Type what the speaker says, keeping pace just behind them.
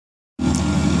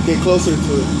Get closer to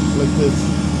it, like this.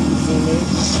 Zoom in.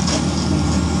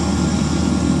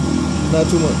 Not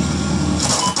too much.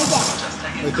 Okay.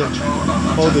 Right there.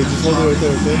 Hold it. Just hold it right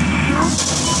there, okay?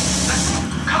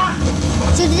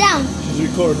 Shoot it down. Just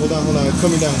record. Hold on. It's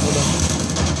coming down. Hold on.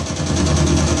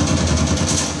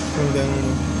 It's coming down right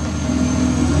now.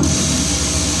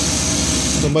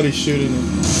 Somebody's shooting it.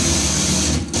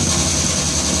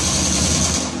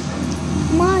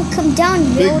 Come on, come down,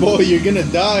 Big dude. boy, you're gonna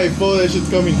die, fool. That shit's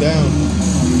coming down.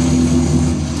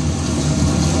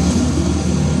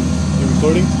 You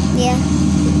recording? Yeah.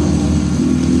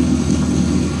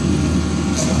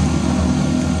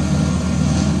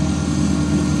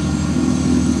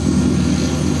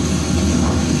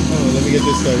 Oh, let me get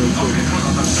this guy real quick.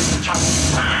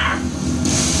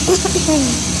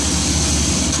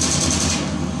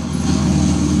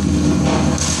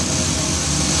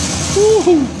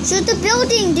 Shoot the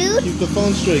building, dude. Keep the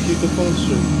phone straight. Keep the phone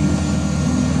straight.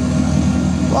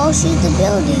 Well, shoot the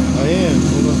building. I am.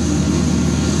 Hold on.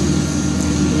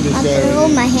 Look at this I'm guy gonna right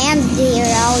hold here. my hands here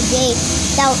all day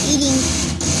without eating.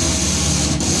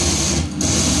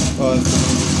 Oh, that's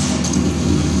amazing.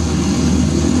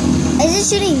 Is it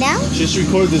shooting now? Just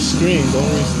record the screen. Don't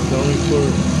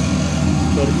record.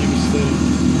 Try to keep it steady.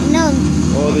 No.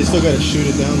 Oh, they still gotta shoot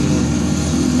it down more.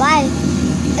 Why?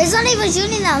 It's not even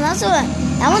shooting now. That's what.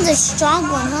 That one's a strong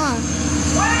one, huh?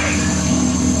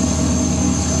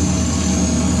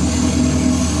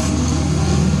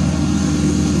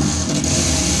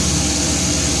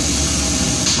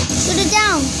 Shoot it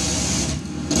down.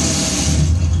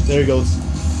 There he goes.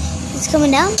 It's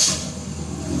coming down.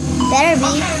 Better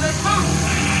be.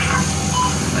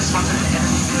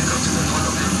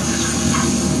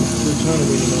 We're trying to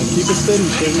win it, man. Keep it steady,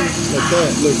 Chevy. Like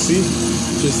that. Look, see?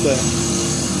 Just that.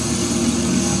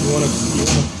 You wanna.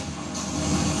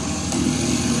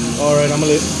 Alright, I'm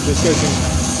gonna let. This guy's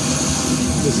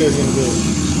gonna do it.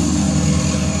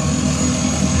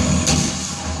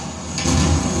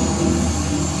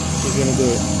 He's gonna do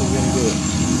it.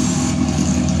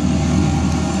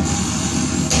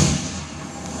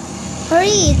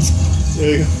 Hurry! It's. There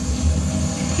you go.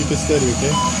 Keep it steady,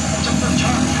 okay?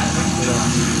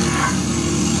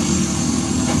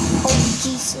 Oh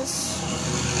Jesus!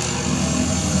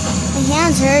 My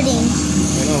hand's hurting.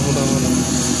 I know. Hold on.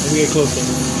 Let me get closer.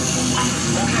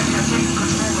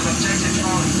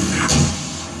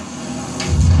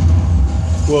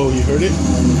 Whoa, you heard it?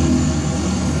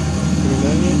 Coming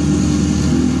down yet?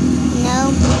 No.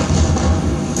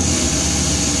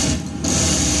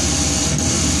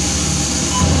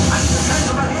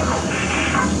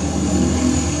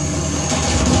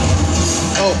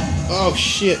 Oh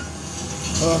shit.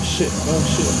 Oh shit.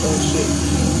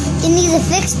 It needs a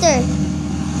fixer.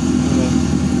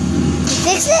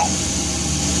 Fix it?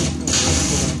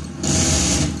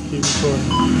 Keep recording.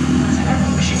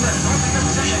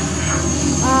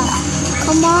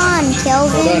 Come on,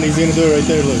 Kelvin. Hold on, he's gonna do it right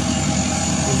there, look.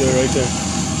 He's do it right there.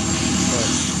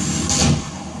 Right.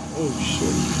 Oh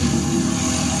shit.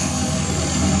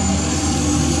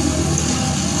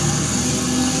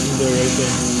 He's do it right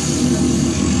there.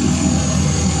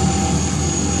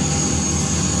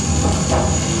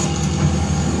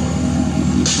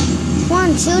 Come on,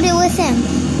 shoot it with him.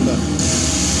 Hold on.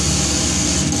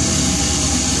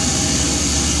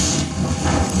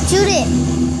 Shoot it.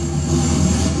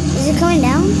 Is it coming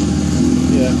down?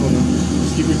 Yeah, hold on.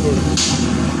 Just keep recording.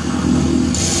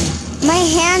 My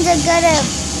hands are gonna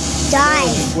die.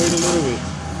 Just wait a little bit.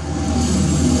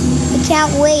 I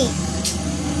can't wait.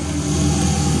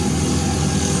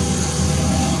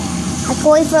 I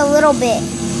can wait for a little bit.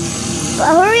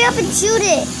 But hurry up and shoot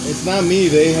it. It's not me,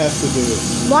 they have to do it.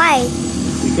 Why?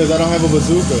 Because I don't have a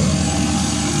bazooka.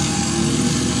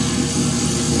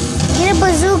 Get a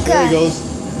bazooka. There he goes.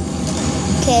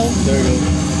 Okay. There he goes.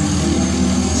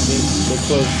 They're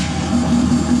close.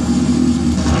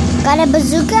 Got a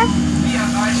bazooka?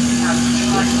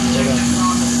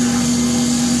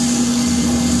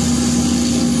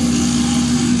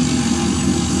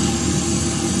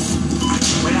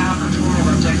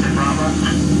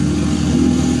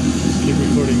 Keep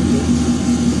recording, okay?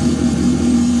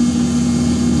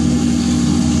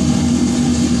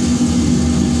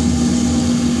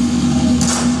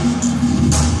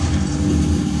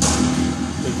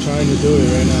 They're trying to do it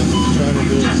right now. They're trying to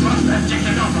do it.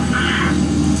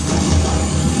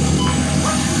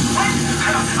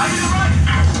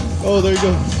 Oh, there you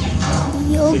go.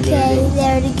 Okay,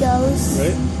 there it goes.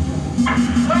 Right?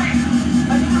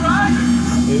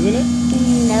 Isn't it?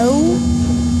 No.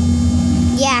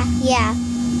 Yeah.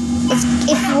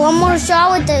 If one more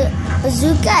shot with the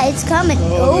bazooka, it's coming.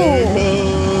 Oh, there it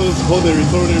goes. Hold it,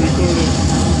 record it.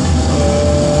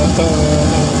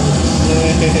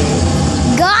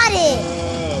 Got it.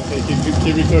 Okay,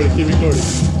 keep recording. Keep recording.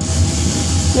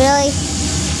 Really?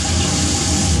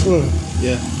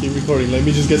 Yeah, keep recording. Let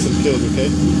me just get some kills, okay?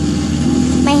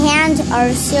 My hands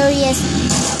are serious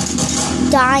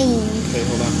dying. Okay,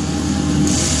 hold on.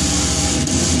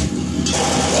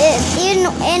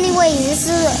 Anyway, this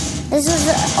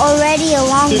is already a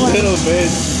long one. Little bit.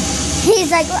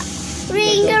 He's like,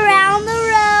 ring around the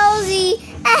rosy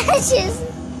ashes.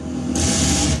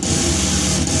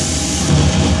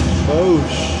 Oh,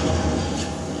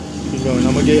 keep going.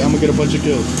 I'm gonna get a bunch of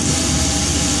kills.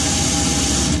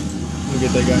 I'm gonna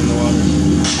get that guy in the water.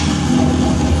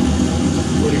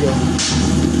 Where'd he go?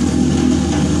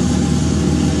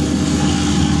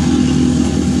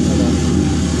 Hold on.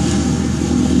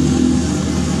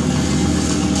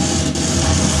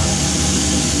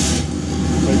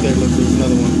 Right there, look, there's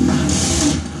another one.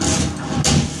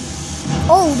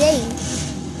 Oh, dang.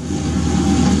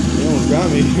 He almost got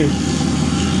me.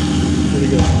 Where'd he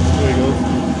go? There he goes.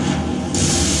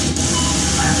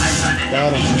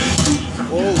 Got him.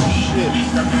 Oh, shit.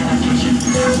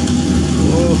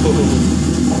 Whoa.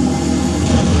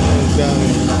 Almost got me.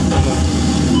 Hold on.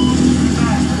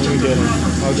 Let me get him.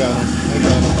 I got him.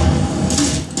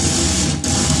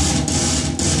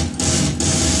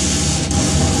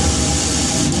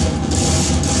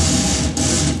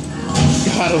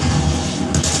 Got him.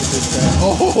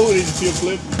 Oh, did you see a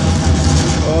flip?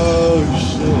 Oh,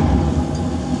 shit.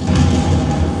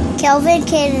 Kelvin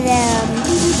can,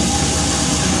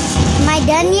 am I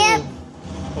done yet?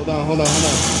 Hold on.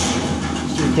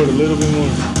 Just record a little bit more.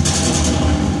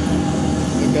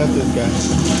 I got this guy.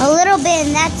 A little bit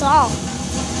and that's all.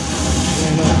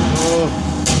 Yeah, no. Oh.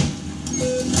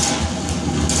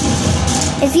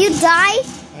 If you die,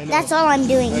 I know. that's all I'm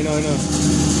doing. I know.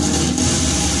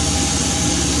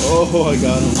 Oh, I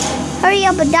got him. Hurry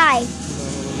up and die.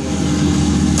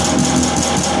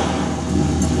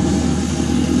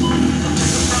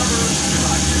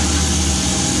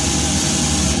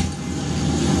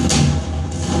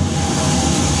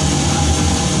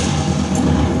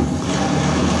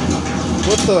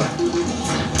 What the?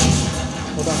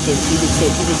 Hold on, Keep it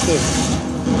still.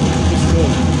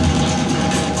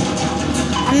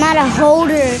 I'm not a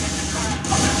holder.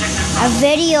 A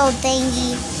video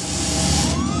thingy.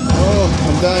 Oh,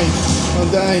 I'm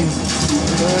dying.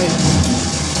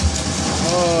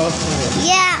 Oh.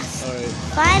 Yeah. All right.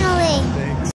 Finally. Thank